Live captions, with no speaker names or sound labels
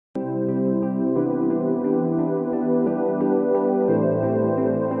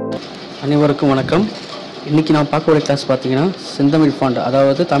அனைவருக்கும் வணக்கம். இன்றைக்கி நான் பார்க்கக்கூடிய கிளாஸ் பார்த்தீங்கன்னா செந்தமிழ் ஃபாண்ட்,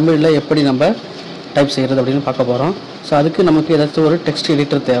 அதாவது தமிழில் எப்படி நம்ம டைப் செய்கிறது அப்படின்னு பார்க்க போகிறோம். ஸோ அதுக்கு நமக்கு ஏதாச்சும் ஒரு டெக்ஸ்ட்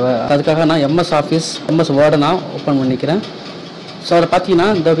எடிட்டர் தேவை. அதுக்காக நான் எம்எஸ் வேர்டை நான் ஓப்பன் பண்ணிக்கிறேன். ஸோ அதில் பார்த்தீங்கன்னா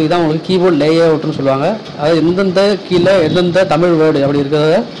இதான் உங்களுக்கு கீபோர்ட் லேஅவுட்னு சொல்லுவாங்க. அதாவது எந்தெந்த கீழே எந்தெந்த தமிழ் வேர்டு அப்படி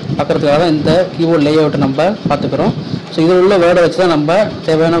இருக்கிறத பார்க்குறதுக்காக தான் இந்த கீபோர்ட் லேஅவுட்டை நம்ம பார்த்துக்கிறோம். ஸோ இதில் உள்ள வேர்டை வச்சு தான் நம்ம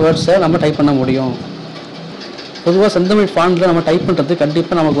தேவையான வேர்ட்ஸை நம்ம டைப் பண்ண முடியும். பொதுவாக செந்தமிழ் ஃபாண்டில் நம்ம டைப் பண்ணுறது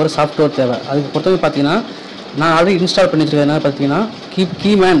கண்டிப்பாக நமக்கு ஒரு சாஃப்ட்வேர் தேவை. அதுக்கு பொறுத்தவரை பார்த்தீங்கன்னா நான் ஆல்ரெடி இன்ஸ்டால் பண்ணி வச்சுருக்கேன். என்ன பார்த்தீங்கன்னா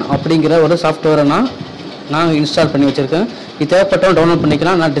கீமேன் அப்படிங்கிற ஒரு சாஃப்ட்வேரை நான் இன்ஸ்டால் பண்ணி வச்சுருக்கேன். இது தேவைப்பட்டவங்க டவுன்லோட்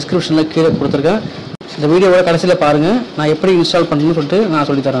பண்ணிக்கலாம். நான் டிஸ்கிரிப்ஷனில் கீழே கொடுத்துருக்கேன். இந்த வீடியோவோட கடைசியில் பாருங்கள், நான் எப்படி இன்ஸ்டால் பண்ணணும்னு சொல்லிட்டு நான்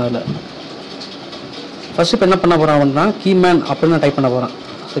சொல்லித்தரேன். அதில் ஃபஸ்ட்டு இப்போ என்ன பண்ண போகிறேன் அப்படின்னா கீமேன் அப்படின்னு நான் டைப் பண்ண போகிறேன்.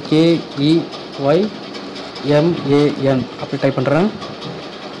 ஸோ KEYMAN அப்படி டைப் பண்ணுறேன்.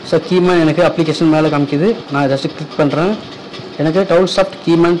 ஸோ கீமேன் எனக்கு அப்ளிகேஷன் மேலே காமிக்குது. நான் ஜஸ்ட்டு கிளிக் பண்ணுறேன். எனக்கு டவுல்சாஃப்ட்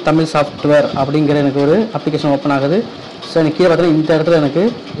கீமேன் தமிழ் சாஃப்ட்வேர் அப்படிங்கிற எனக்கு ஒரு அப்ளிகேஷன் ஓப்பன் ஆகுது. ஸோ எனக்கு கீழே பார்த்தீங்கன்னா இந்த இடத்துல எனக்கு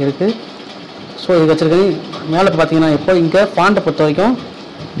இருக்குது. ஸோ இது வச்சுருக்கேன். மேலே பார்த்தீங்கன்னா இப்போ இங்கே ஃபாண்ட்டை பொறுத்த வரைக்கும்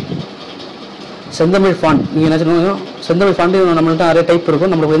செந்தமிழ் ஃபாண்ட் நீங்கள் என்ன சொல்லணும், செந்தமிழ் ஃபாண்ட் நம்மள்ட்ட நிறைய டைப்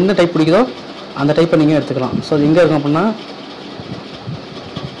இருக்கும். நம்மளுக்கு எந்த டைப் பிடிக்குதோ அந்த டைப்பை நீங்கள் எடுத்துக்கலாம். ஸோ அது எங்கே இருக்கும் அப்படின்னா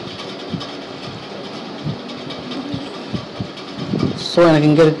ஸோ எனக்கு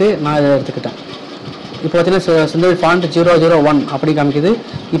இங்கே இருக்குது, நான் இதை எடுத்துக்கிட்டேன். இப்போ பார்த்தீங்கன்னா செந்தமிழ் ஃபாண்ட் 001 அப்படி காமிக்குது.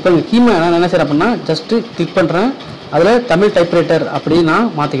 இப்போ இங்கே கீமை நான் என்ன செய்கிறேன் அப்படின்னா ஜஸ்ட்டு கிளிக் பண்ணுறேன். அதில் தமிழ் டைப்ரைட்டர் அப்படி நான்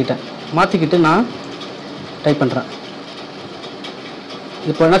மாற்றிக்கிட்டு நான் டைப் பண்ணுறேன்.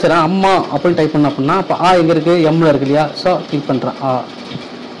 இப்போ என்ன செய்கிறேன், அம்மா அப்படின்னு டைப் பண்ண அப்படின்னா இப்போ எங்கே இருக்குது, எம்மில் இருக்கு இல்லையா. ஸோ கிளிக் பண்ணுறேன்.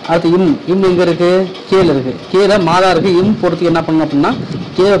 அடுத்து இம் எங்கே இருக்குது, கேல இருக்குது. கேல மாதா இருக்குது. இம் போகிறதுக்கு என்ன பண்ணணும் அப்படின்னா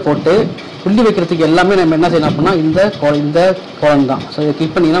கேவை போட்டு புள்ளி வைக்கிறதுக்கு எல்லாமே நம்ம என்ன செய்யணும் அப்படின்னா இந்த கோலம் தான். ஸோ இதை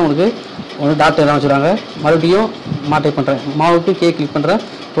கிளிக் பண்ணிங்கன்னா உங்களுக்கு டாக்டர் எல்லாம் வச்சுருவாங்க. மறுபடியும் டைப் பண்ணுறேன். மாவுக்கு கே கிளிக் பண்ணுறேன்.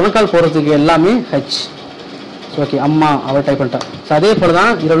 துணைக்கால் போடுறதுக்கு எல்லாமே ஹெச். ஸோ ஓகே, அம்மா அவள் டைப் பண்ணிட்டேன். ஸோ அதே போல்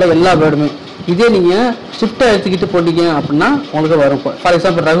தான் இதில் உள்ள எல்லா வேர்டுமே. இதே நீங்கள் ஷிஃப்ட்டை எடுத்துக்கிட்டு போட்டிங்க அப்படின்னா உங்களுக்கு வரும். ஃபார்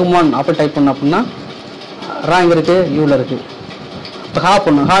எக்ஸாம்பிள் ரகுமான் அப்படி டைப் பண்ண அப்படின்னா ரா இங்கே இருக்குது, யூவில் இருக்குது. இப்போ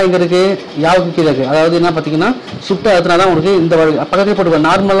பண்ணணும். இங்கே இருக்குது, யாவுக்கு கீழே இருக்குது. அதாவது என்ன பார்த்தீங்கன்னா ஷிஃப்ட்டை எடுத்துனா தான் உங்களுக்கு இந்த பக்கத்தில் போட்டுக்குவேன்.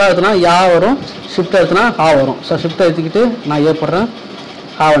 நார்மலாக எடுத்துனா யா வரும், ஷிஃப்ட்டை எடுத்துனா வரும். ஸோ ஷிஃப்ட்டை எடுத்துக்கிட்டு நான் போடுறேன்.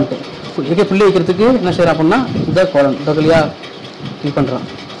 வந்துட்டு இதுக்கே புள்ளி வைக்கிறதுக்கு என்ன செய்கிறேன் அப்படின்னா இந்த கோலம் இல்லையா, கிளிக் பண்ணுறேன்.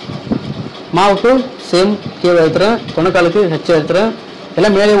 மாவுக்கு சேம் கீழே எடுத்துகிறேன். தொலைக்காலுக்கு ஹெச் எடுத்துகிறேன்.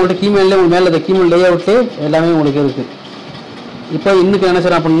 எல்லாம் மேலே உங்களுக்கு கீமேலே உங்களுக்கு மேலே இந்த கீமேல் லேஅவுட்லேயே எல்லாமே உங்களுக்கு இருக்குது. இப்போ இன்னுக்கு என்ன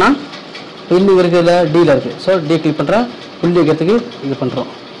செய்கிறேன் அப்படின்னா இன்னும் இருக்கிறதுல டியில் இருக்குது. ஸோ டி கிளிக் பண்ணுறேன். புள்ளி வைக்கிறதுக்கு இது பண்ணுறோம்.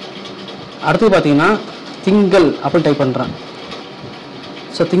 அடுத்து பார்த்தீங்கன்னா திங்கள் அப்படி டைப் பண்ணுறேன்.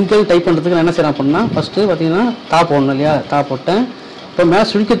 ஸோ திங்கள் டைப் பண்ணுறதுக்கு நான் என்ன செய்கிறேன் அப்படின்னா ஃபஸ்ட்டு பார்த்தீங்கன்னா போடணும் இல்லையா, போட்டேன். இப்போ மேலே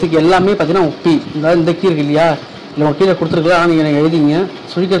சுழிக்கிறதுக்கு எல்லாமே பார்த்தீங்கன்னா பி, இந்த கீ இருக்கு இல்லையா, இல்லை உங்கள் கீழே கொடுத்துருக்கலாம். நீங்கள் எனக்கு எழுதிங்க.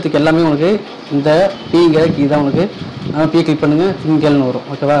 சுழிக்கிறதுக்கு எல்லாமே உங்களுக்கு இந்த பிங்கிற கீ தான் உங்களுக்கு. பி கிளிக் பண்ணுங்கள், திங்கள்னு வரும்.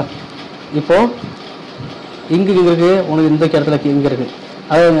 ஓகேவா. இப்போது இங்கே இருக்குது உங்களுக்கு இந்த இடத்துல இங்கே இருக்குது.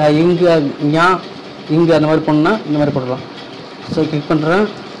 அதாவது இங்கே அந்த மாதிரி போடணுன்னா இந்த மாதிரி போடலாம். ஸோ கிளிக் பண்ணுறேன்.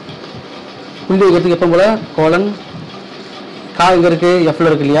 புள்ளி வைக்கிறதுக்கு எப்போ போல் கோலன் இங்கே இருக்குது, எஃப்ல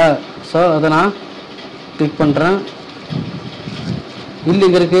இருக்கு இல்லையா. ஸோ அதை நான் கிளிக் பண்ணுறேன்.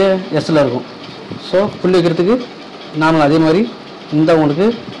 இங்கே இருக்குது, எஸ்ஸில் இருக்கும். ஸோ புள்ளி வைக்கிறதுக்கு நார்மல் அதே மாதிரி இந்த உங்களுக்கு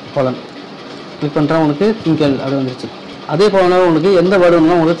கோலன் கிளிக் பண்ணுறேன். உங்களுக்கு திங்கள் அப்படி வந்துருச்சு. அதே போல் உங்களுக்கு எந்த வேர்டு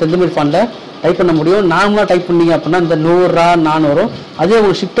வேணுமோ உங்களுக்கு செந்தமிழ் ஃபாண்டில் டைப் பண்ண முடியும். நார்மலாக டைப் பண்ணிங்க அப்படின்னா இந்த 100 நான் வரும். அதே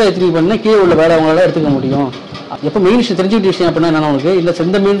உங்களுக்கு ஷிஃப்ட்டை எடுத்துக்கிட்டு பண்ணால் கீழே உள்ள வேலை அவங்களால எடுத்துக்க முடியும். எப்போ மெயின் விஷயம் தெரிஞ்சுக்கிட்ட விஷயம் அப்படின்னா என்னென்னா உங்களுக்கு இந்த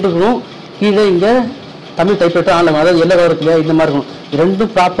செந்தமிழ் இருக்கணும், கீழே இங்கே தமிழ் டைப் ரைட்டர் ஆன்லைன், அதாவது எல்லா வேறு இல்லையா இந்த மாதிரி இருக்கணும்.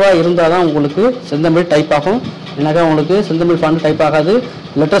 ரெண்டும் ப்ராப்பராக இருந்தால் தான் உங்களுக்கு செந்தமிழ் டைப் ஆகும். இல்லைனாக்கா உங்களுக்கு செந்தமிழ் ஃபாண்ட் டைப் ஆகாது.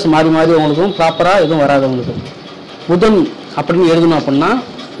 லெட்டர்ஸ் மாறி உங்களுக்கும் ப்ராப்பராக எதுவும் வராது. உங்களுக்கு புதன் அப்படின்னு எழுதணும் அப்படின்னா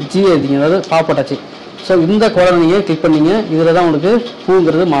ஜி எழுதிங்க, அதாவது போட்டாச்சு. ஸோ இந்த கோலம் நீங்கள் கிளிக் பண்ணிங்க. இதில் தான் உங்களுக்கு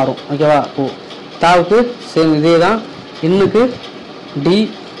பூங்கிறது மாறும். ஓகேவா. பூ தாவுக்கு சேம் இதே தான். இன்னுக்கு டி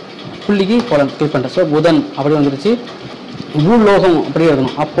புள்ளிக்கு கோலம் கிளிக் பண்ணுறேன். ஸோ புதன் அப்படி வந்துருச்சு. பூலோகம் அப்படி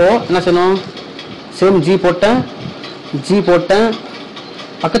எழுதணும். அப்போது என்ன செய்யணும், சேம் ஜி போட்டேன்.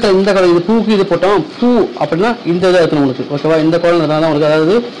 பக்கத்தில் இந்த கோலம் இது பூக்கு இது போட்டோம். பூ அப்படின்னா இந்த இதை இருக்கணும் உங்களுக்கு. ஓகேவா. இந்த கோலம் தான் உங்களுக்கு,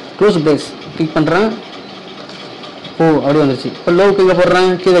 அதாவது க்ளோஸ் பிளேஸ் கிளிக் பண்ணுறேன். பூ அப்படி வந்துருச்சு. இப்போ லோவுக்கு இங்கே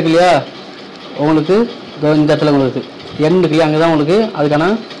போடுறேன், கீழே இல்லையா உங்களுக்கு இந்த இடத்துல உங்களுக்கு எண்டு இல்லையா, அங்கே தான் உங்களுக்கு அதுக்கான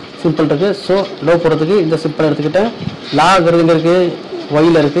சிம்பிள் இருக்குது. ஸோ லோ போடுறதுக்கு இந்த சிம்பிள் எடுத்துக்கிட்டேன். லாங்கிறது இங்கே இருக்குது,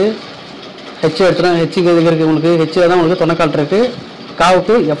 ஒயில் இருக்குது. ஹெச் எடுத்துகிறேன். ஹெச்சுக்கு இங்கே இருக்குது உங்களுக்கு. ஹெச்சில் தான் உங்களுக்கு தொலைக்கால் இருக்குது.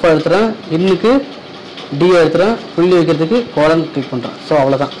 காவுக்கு எஃப் எடுத்துகிறேன். இன்னுக்கு டி எடுத்துகிறேன். புள்ளி வைக்கிறதுக்கு கோலன் கிளிக் பண்ணுறேன். ஸோ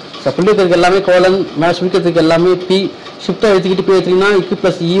அவ்வளோதான். ஸோ புள்ளிக்கிறதுக்கு எல்லாமே கோலன், மேலே சுழிக்கிறதுக்கு எல்லாமே பி. ஷிஃப்ட்டை எடுத்துக்கிட்டு பி எடுத்தீங்கன்னா இக்கு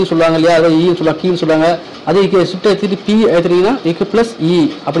ப்ளஸ் ஈன்னு சொல்லுவாங்க இல்லையா, அதாவது ஈன்னு சொல்லுவாங்க, கீன்னு சொல்லுவாங்க. அதே ஷிஃப்ட்டை எடுத்துக்கிட்டு பி எடுத்துட்டீங்கன்னா இக்கு ப்ளஸ் இ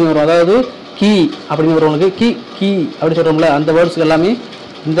அப்படின்னு வரும். அதாவது கீ அப்படின்னு வரும் உங்களுக்கு. கீ அப்படின்னு சொல்கிறோம்ல, அந்த வேர்ட்ஸுக்கு எல்லாமே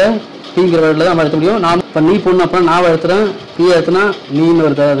இந்த பிங்கிற வேர்டில் தான் நம்ம எடுத்த முடியும். நான் இப்போ நீ பொண்ணு அப்படின்னா நான் எடுத்துகிறேன், பி எடுத்துனா நீன்னு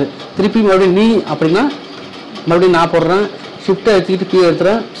வருது. அதாவது திருப்பி மறுபடியும் நீ அப்படின்னா மறுபடியும் நான் போடுறேன், ஷிஃப்ட்டை எடுத்துக்கிட்டு பி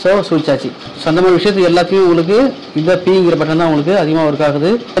எடுத்துகிறேன். ஸோ சுவிட்சாச்சு. ஸோ அந்த மாதிரி விஷயத்துக்கு எல்லாத்தையும் உங்களுக்கு இந்த பிங்கிற பட்டன் தான் உங்களுக்கு அதிகமாக ஒர்க்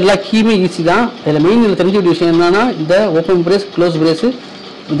ஆகுது. எல்லா கீயுமே ஈஸி தான். இதில் மெயின் இதில் தெரிஞ்ச ஒரு விஷயம் என்னன்னா, இந்த ஓப்பன் பிரேஸ், க்ளோஸ் பிரேஸு,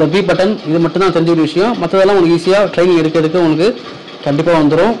 இந்த பி பட்டன், இது மட்டும் தான் தெரிஞ்ச ஒரு விஷயம். மற்றதெல்லாம் உங்களுக்கு ஈஸியாக ட்ரைனிங் எடுக்க உங்களுக்கு கண்டிப்பாக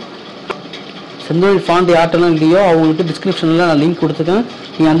வந்துடும். செந்தமிழ் ஃபாண்ட் யார்ட்டெல்லாம் இல்லையோ அவங்களுக்கு டிஸ்கிரிப்ஷனில் நான் லிங்க் கொடுத்துருக்கேன்.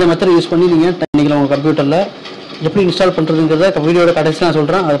 நீங்கள் அந்த மெத்தட் யூஸ் பண்ணி நீங்கள் பண்ணிக்கலாம் உங்கள் கம்ப்யூட்டரில். எப்படி இன்ஸ்டால் பண்ணுறதுங்கிறத வீடியோட கடைசி நான்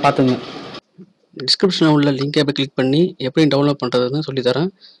சொல்கிறேன், அதை பார்த்துங்க. டிஸ்கிரிப்ஷனில் உள்ள லிங்கை போய் கிளிக் பண்ணி எப்படி டவுன்லோட் பண்ணுறதுன்னு சொல்லித்தரேன்.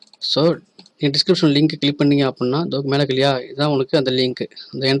 ஸோ நீங்கள் டிஸ்கிரிப்ஷன் லிங்க் கிளிக் பண்ணிங்க அப்படின்னா மேலே இல்லையா, இதுதான் உங்களுக்கு அந்த லிங்க்.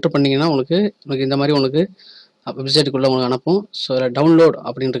 அந்த என்ட்ரு பண்ணிங்கன்னா உங்களுக்கு இந்த மாதிரி உங்களுக்கு வெப்சைட்டுக்குள்ளே உங்களுக்கு அனுப்பும். ஸோ இதில் டவுன்லோட்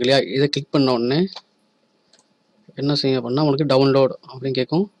அப்படின்றது இல்லையா, இதை கிளிக் பண்ண உடனே என்ன செய்யும் அப்படின்னா உங்களுக்கு டவுன்லோட் அப்படின்னு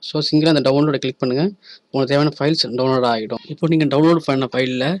கேட்கும். ஸோ சிங்கிளாக அந்த டவுன்லோடை கிளிக் பண்ணுங்கள், உங்களுக்கு தேவையான ஃபைல்ஸ் டவுன்லோட் ஆகிடும். இப்போ நீங்கள் டவுன்லோட் பண்ண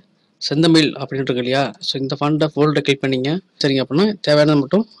ஃபைலில் செந்தமிழ் அப்படின்ட்டு இல்லையா, ஸோ இந்த ஃபண்டை ஃபோல்டரை கிளிக் பண்ணிங்க. சரிங்க அப்படின்னா தேவையானது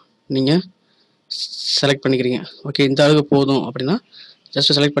மட்டும் நீங்கள் செலக்ட் பண்ணிக்கிறீங்க. ஓகே, இந்த அளவுக்கு போதும் அப்படின்னா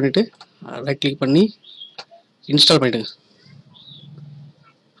ஜஸ்ட் செலக்ட் பண்ணிவிட்டு ரைட் கிளிக் பண்ணி இன்ஸ்டால் பண்ணிவிடுங்க.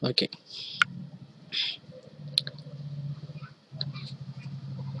 ஓகே,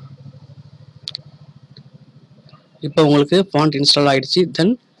 இப்போ உங்களுக்கு ஃபாண்ட் இன்ஸ்டால் ஆகிடுச்சு.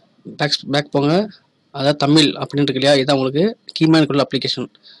 தென் பேக் போங்க. அதாவது தமிழ் அப்படின்ட்டு இல்லையா, இதுதான் உங்களுக்கு கீமேனுக்குள்ள அப்ளிகேஷன்.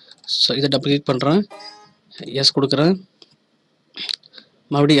 ஸோ இதை டபுள் கிளிக் பண்ணுறேன், எஸ் கொடுக்குறேன்,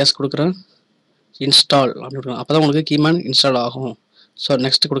 மறுபடியும் எஸ் கொடுக்குறேன், இன்ஸ்டால் அப்படின்னு கொடுக்குறேன். அப்போ தான் உங்களுக்கு கீமேன் இன்ஸ்டால் ஆகும். ஸோ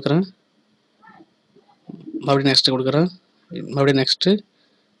நெக்ஸ்ட் கொடுக்குறேன், மறுபடியும் நெக்ஸ்ட் கொடுக்குறேன், மறுபடியும்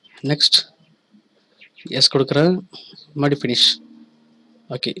நெக்ஸ்ட் எஸ் கொடுக்குறேன், மறுபடியும் ஃபினிஷ்.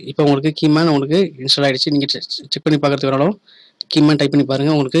 ஓகே, இப்போ உங்களுக்கு கீமேன் உங்களுக்கு இன்ஸ்டால் ஆகிடுச்சு. நீங்கள் செக் பண்ணி பார்க்குறதுக்கு வேணாலும் கீமேன் டைப் பண்ணி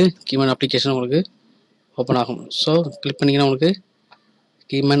பாருங்கள், உங்களுக்கு கீமேன் அப்ளிகேஷன் உங்களுக்கு ஓப்பன் ஆகும். ஸோ கிளிக் பண்ணிங்கன்னா உங்களுக்கு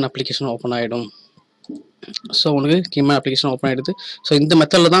கீமேன் அப்ளிகேஷன் ஓப்பன் ஆகிடும். ஸோ உங்களுக்கு கீமேன் அப்ளிகேஷன் ஓப்பன் ஆகிடுது. ஸோ இந்த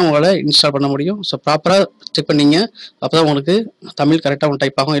மெத்தடில் தான் உங்களால் இன்ஸ்டால் பண்ண முடியும். ஸோ ப்ராப்பராக செக் பண்ணிங்க, அப்போ தான் உங்களுக்கு தமிழ் கரெக்டாக உங்களுக்கு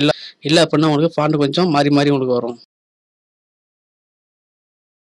டைப் ஆகும். இல்லை அப்படின்னா உங்களுக்கு ஃபாண்ட் கொஞ்சம் மாறி உங்களுக்கு வரும்.